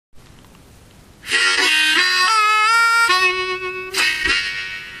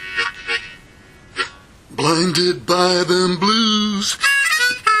Blinded by them blues.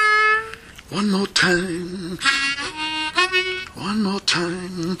 One more time. One more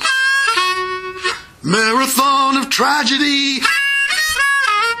time. Marathon of tragedy.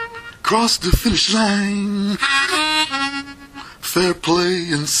 Cross the finish line. Fair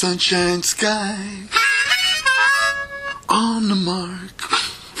play and sunshine sky. On the mark.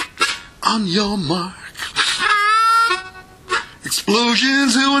 On your mark.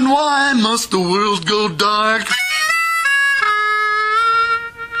 Explosions, who and why must the world go dark?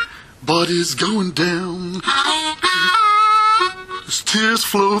 Body's going down as tears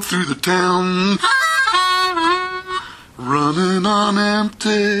flow through the town. Running on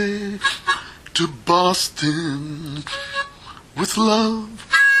empty to Boston with love.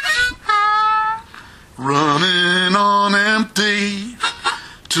 Running on empty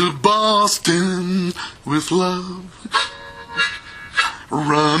to Boston with love.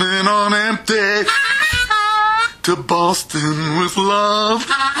 Running on empty to Boston with love.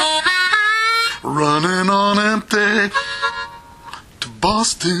 Running on empty to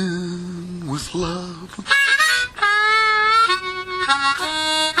Boston with love.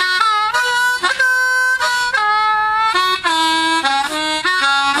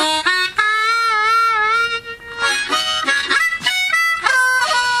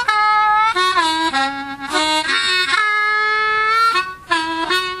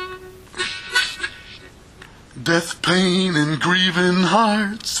 Death, pain, and grieving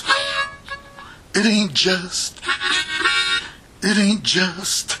hearts. It ain't just.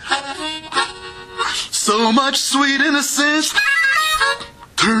 So much sweet innocence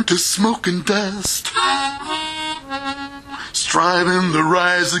turned to smoke and dust. Striving to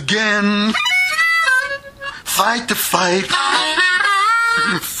rise again. Fight to fight.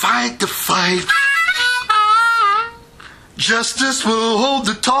 Fight to fight. Justice will hold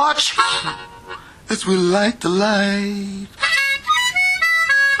the torch as we light the light.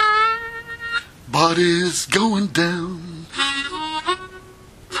 Body's going down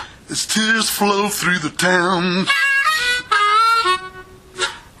as tears flow through the town.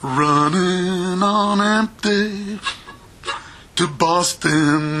 Running on empty to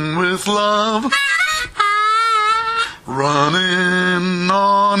Boston with love. Running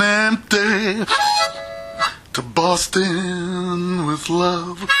on empty to Boston with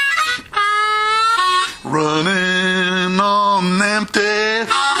love. Running on empty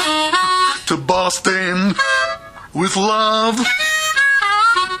to Boston with love.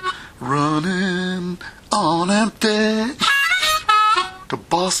 Running on empty to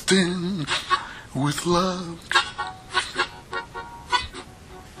Boston with love.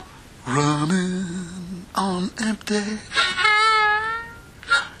 Running on empty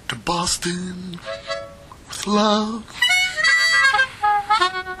to Boston with love.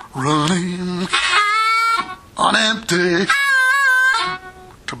 Running on empty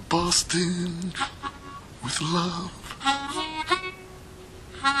to Boston with love.